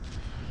storage unit,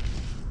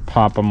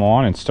 pop them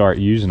on, and start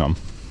using them.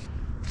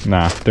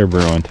 Nah, they're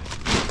ruined.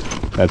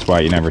 That's why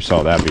you never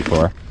saw that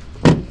before.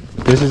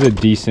 This is a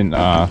decent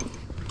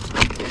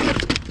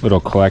little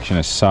collection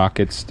of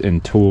sockets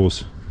and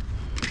tools.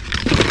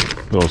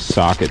 Little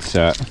socket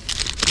set.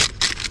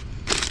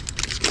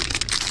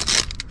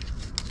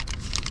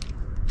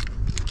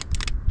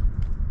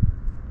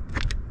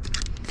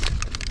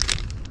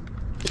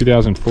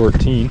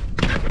 (2014),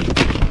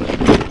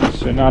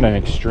 so not an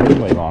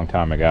extremely long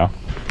time ago.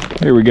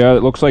 Here we go.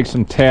 It looks like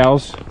some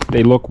towels.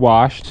 They look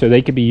washed, so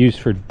they could be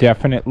used for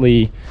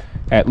definitely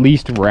at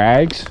least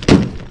rags,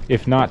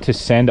 if not to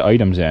send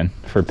items in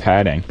for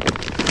padding.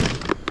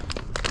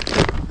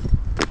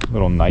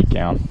 Little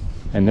nightgown.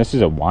 And this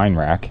is a wine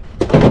rack.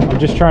 I'm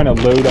just trying to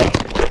load up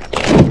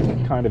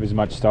kind of as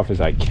much stuff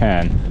as I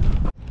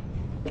can.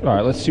 All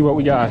right, let's see what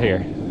we got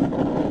here.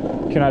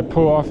 Can I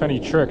pull off any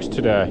tricks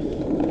today?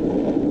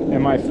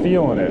 Am I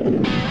feeling it?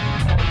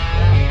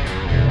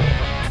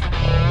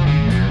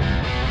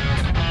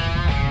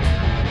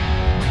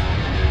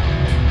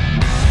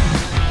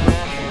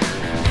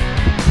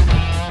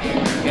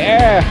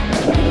 Yeah!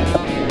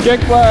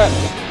 Kick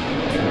flat!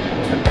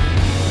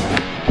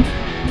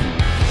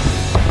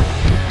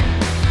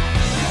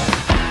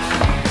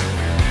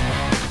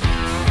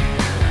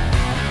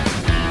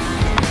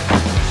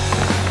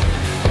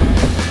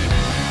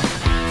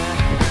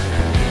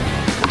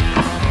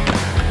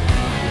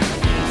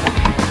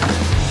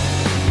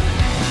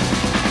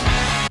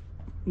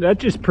 That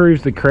just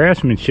proves the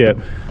craftsmanship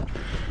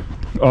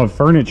of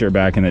furniture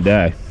back in the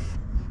day.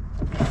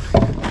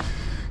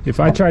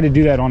 If I tried to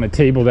do that on a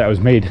table that was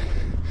made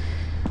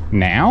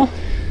now,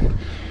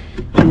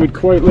 it would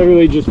quite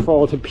literally just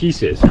fall to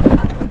pieces.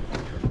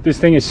 This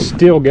thing is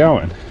still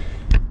going.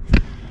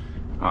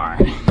 All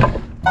right.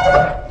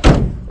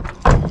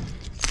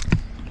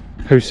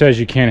 Who says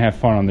you can't have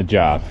fun on the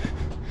job?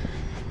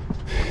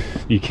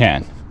 You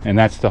can, and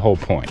that's the whole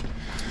point.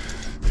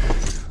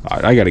 All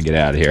right, I gotta get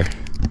out of here.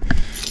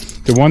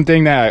 The one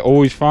thing that I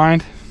always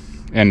find,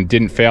 and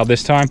didn't fail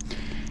this time,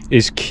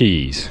 is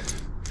keys.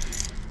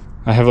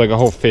 I have like a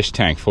whole fish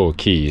tank full of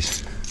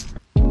keys.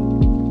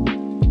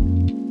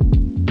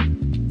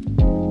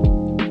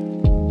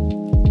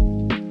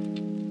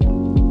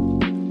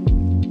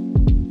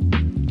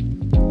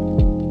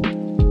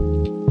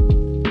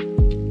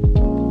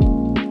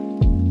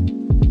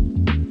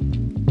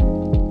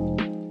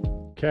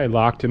 Okay,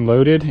 locked and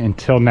loaded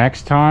until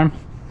next time.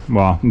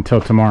 Well,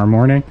 until tomorrow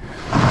morning.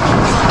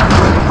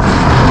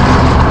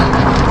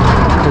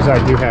 Because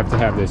I do have to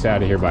have this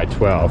out of here by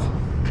 12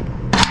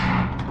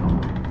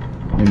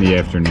 in the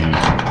afternoon.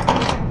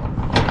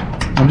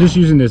 I'm just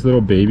using this little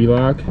baby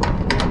lock.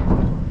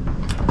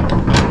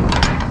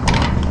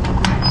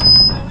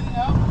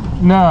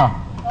 No.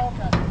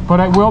 Okay.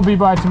 But it will be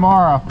by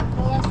tomorrow.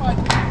 Well, that's fine.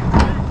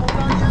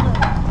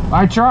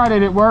 I tried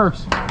it, it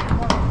works.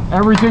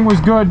 Everything was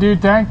good,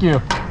 dude. Thank you.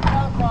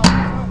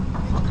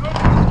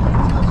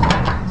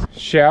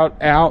 Shout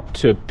out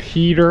to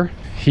Peter.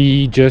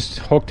 He just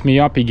hooked me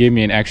up. He gave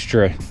me an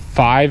extra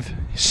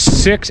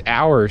 5-6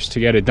 hours to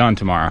get it done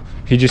tomorrow.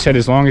 He just said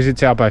as long as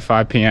it's out by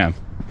 5 p.m.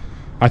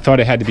 I thought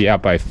it had to be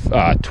out by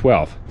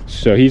 12.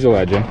 So he's a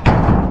legend.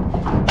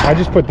 I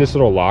just put this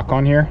little lock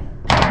on here.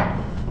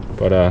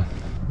 But I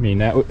mean,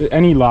 that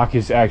any lock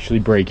is actually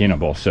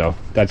break-inable, so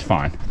that's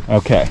fine.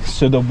 Okay,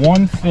 so the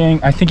one thing,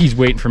 I think he's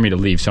waiting for me to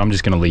leave, so I'm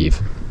just gonna leave.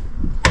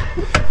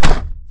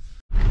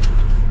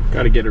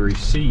 Gotta get a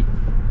receipt.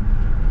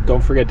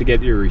 Don't forget to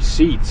get your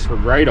receipts for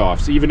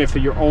write-offs, even if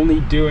you're only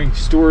doing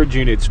storage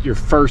units your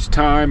first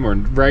time or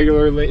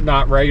regularly,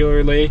 not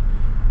regularly.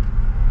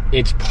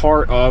 It's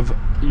part of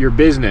your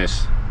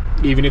business.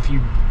 Even if you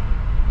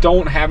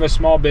don't have a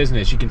small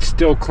business, you can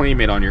still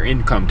claim it on your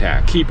income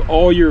tax. Keep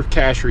all your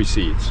cash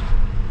receipts.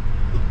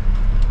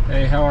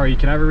 Hey, how are you?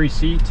 Can I have a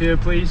receipt too,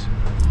 please?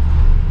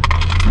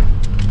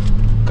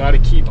 Gotta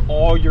keep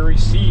all your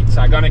receipts.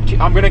 I'm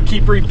gonna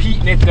keep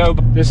repeating it though.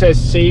 This has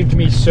saved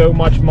me so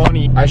much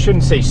money. I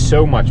shouldn't say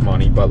so much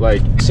money, but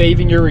like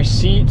saving your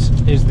receipts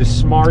is the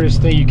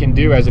smartest thing you can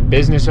do as a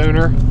business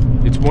owner.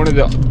 It's one of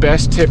the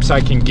best tips I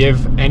can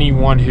give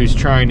anyone who's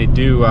trying to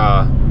do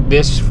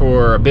this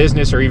for a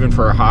business or even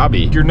for a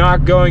hobby. You're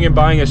not going and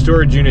buying a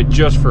storage unit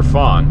just for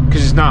fun,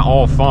 because it's not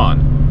all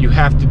fun. You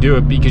have to do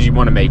it because you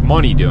want to make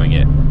money doing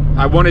it.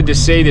 I wanted to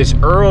say this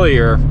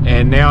earlier,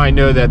 and now I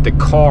know that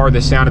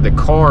the sound of the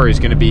car is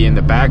going to be in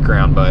the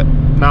background, but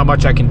not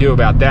much I can do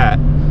about that.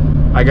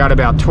 I got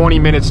about 20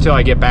 minutes till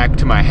I get back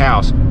to my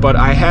house. But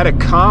I had a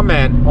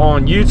comment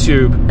on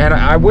YouTube, and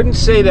I wouldn't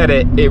say that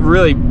it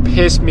really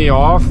pissed me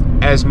off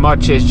as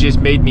much as just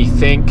made me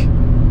think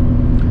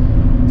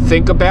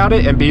about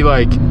it and be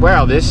like,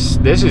 wow, this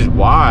is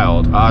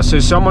wild. So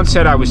someone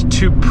said I was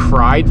too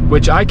prideful,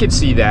 which I could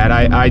see that.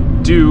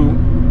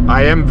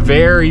 I am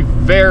very,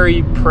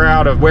 very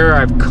proud of where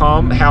I've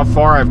come, how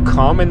far I've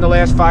come in the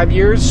last 5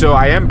 years. So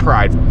I am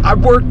prideful. I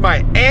worked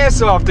my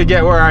ass off to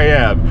get where I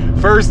am.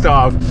 First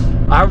off,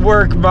 I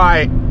worked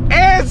my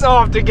ass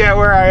off to get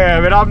where I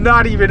am, and I'm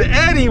not even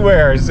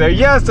anywhere. So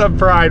yes, I'm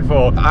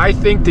prideful. I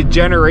think the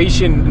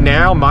generation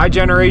now, my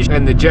generation,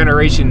 and the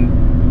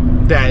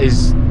generation that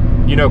is,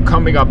 you know,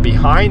 coming up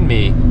behind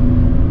me,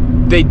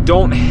 they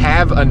don't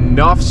have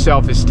enough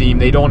self-esteem.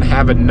 They don't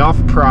have enough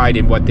pride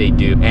in what they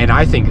do. And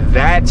I think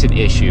that's an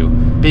issue.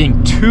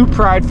 Being too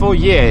prideful,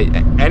 yeah,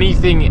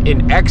 anything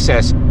in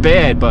excess,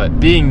 bad, but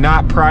being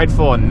not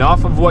prideful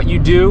enough of what you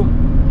do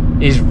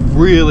is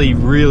really,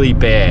 really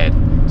bad.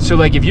 So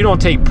like, if you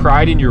don't take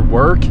pride in your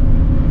work,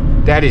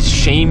 that is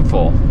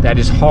shameful. That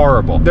is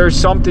horrible. There's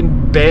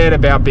something bad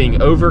about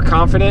being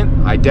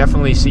overconfident. I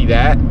definitely see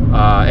that.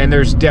 And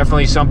there's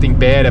definitely something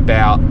bad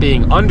about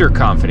being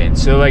underconfident.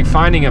 So like,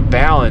 finding a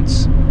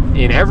balance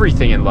in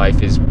everything in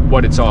life is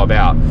what it's all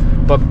about.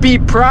 But be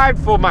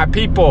prideful, my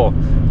people.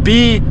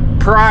 Be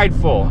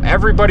prideful.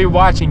 Everybody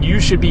watching, you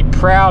should be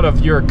proud of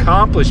your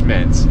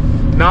accomplishments.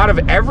 Not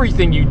of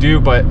everything you do,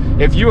 but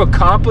if you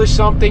accomplish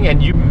something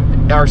and you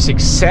are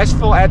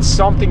successful at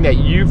something that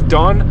you've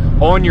done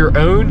on your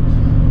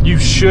own, you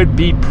should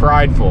be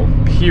prideful,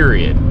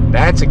 period.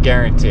 That's a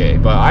guarantee.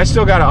 But I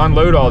still got to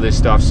unload all this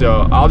stuff,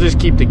 so I'll just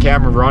keep the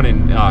camera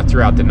running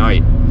throughout the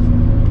night.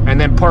 And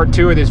then part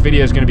 2 of this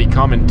video is going to be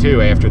coming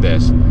too after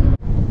this.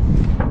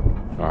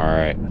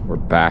 Alright, we're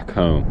back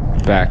home.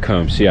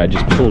 See, I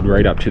just pulled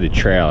right up to the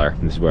trailer.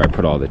 This is where I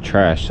put all the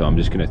trash, so I'm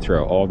just going to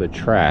throw all the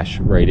trash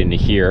right into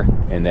here,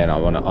 and then I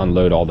want to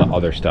unload all the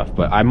other stuff.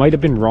 But I might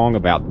have been wrong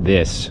about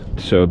this.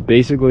 So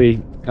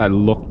basically, I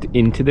looked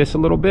into this a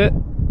little bit,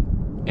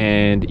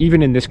 and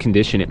even in this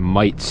condition, it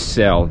might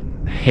sell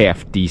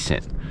half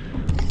decent.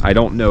 I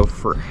don't know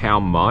for how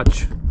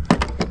much,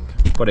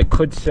 but it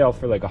could sell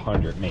for like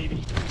 100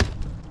 maybe.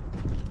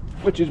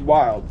 Which is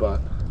wild,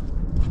 but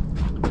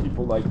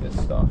people like this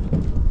stuff.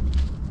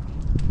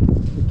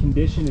 The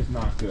condition is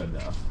not good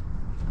though,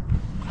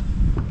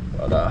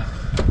 but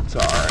it's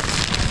all right.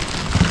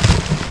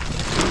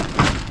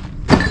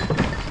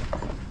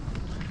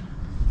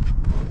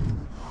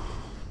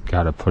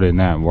 Gotta put in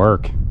that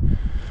work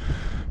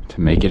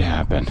to make it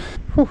happen.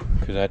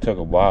 Because that took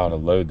a while to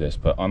load this,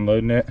 but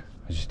unloading it,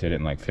 I just did it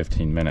in like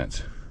 15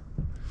 minutes.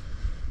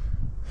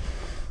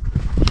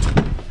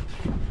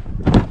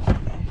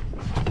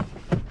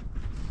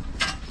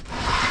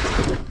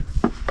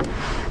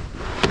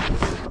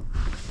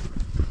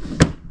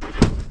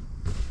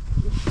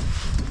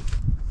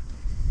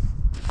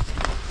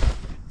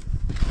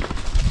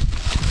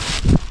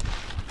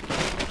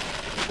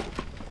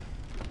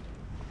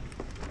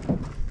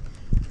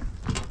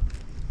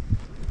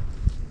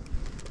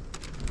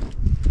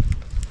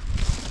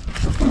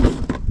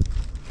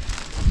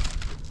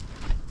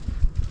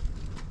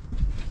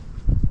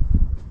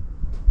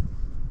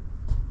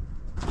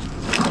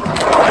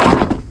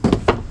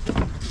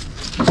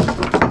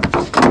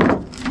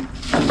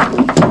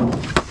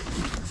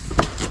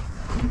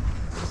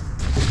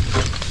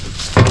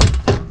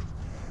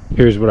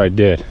 Here's what I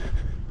did.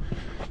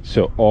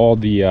 So all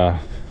the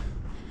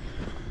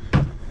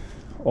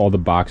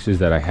boxes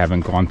that I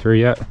haven't gone through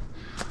yet,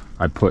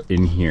 I put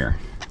in here,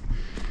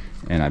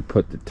 and I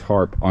put the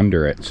tarp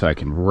under it so I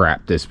can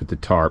wrap this with the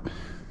tarp,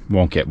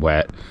 won't get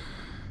wet.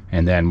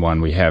 And then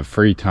when we have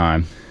free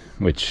time,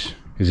 which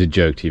is a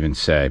joke to even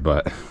say,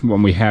 but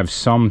when we have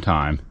some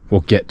time,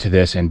 we'll get to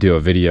this and do a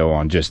video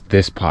on just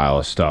this pile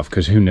of stuff,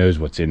 because who knows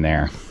what's in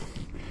there.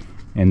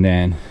 And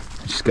then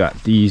I just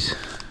got these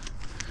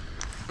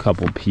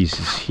couple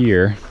pieces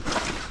here.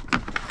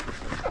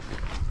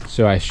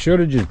 So I should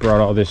have just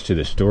brought all this to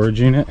the storage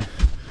unit,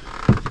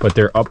 but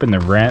they're up in the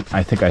rent.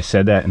 I think I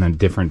said that in a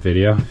different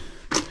video.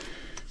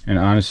 And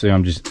honestly,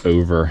 I'm just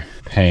over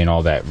paying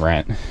all that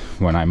rent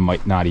when I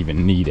might not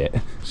even need it.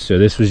 So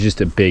this was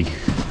just a big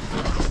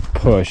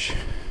push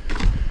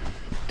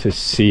to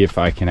see if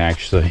I can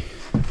actually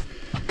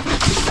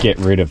get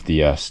rid of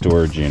the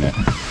storage unit.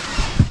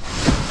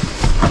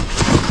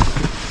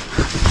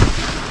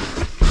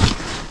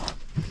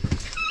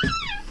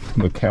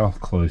 Look how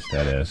close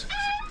that is.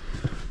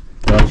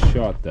 Well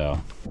shot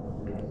though.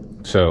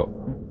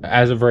 So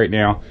as of right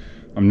now,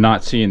 I'm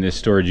not seeing this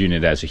storage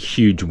unit as a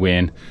huge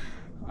win.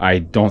 I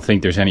don't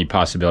think there's any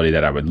possibility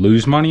that I would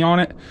lose money on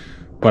it,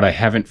 but I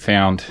haven't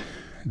found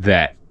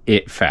that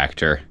it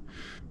factor,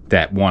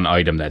 that one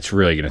item that's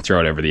really going to throw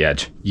it over the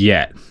edge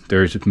yet.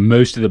 There's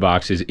most of the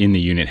boxes in the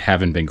unit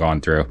haven't been gone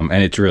through,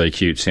 and it's really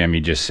cute. Sammy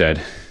just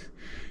said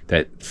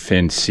that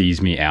Finn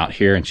sees me out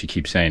here and she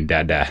keeps saying,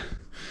 Dada,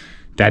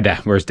 Dada,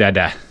 where's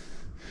Dada?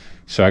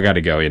 So I got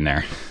to go in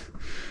there.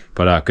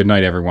 But good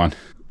night, everyone.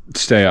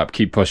 Stay up,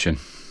 keep pushing.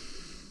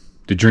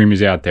 The dream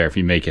is out there if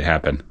you make it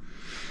happen.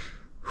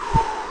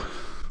 Whew.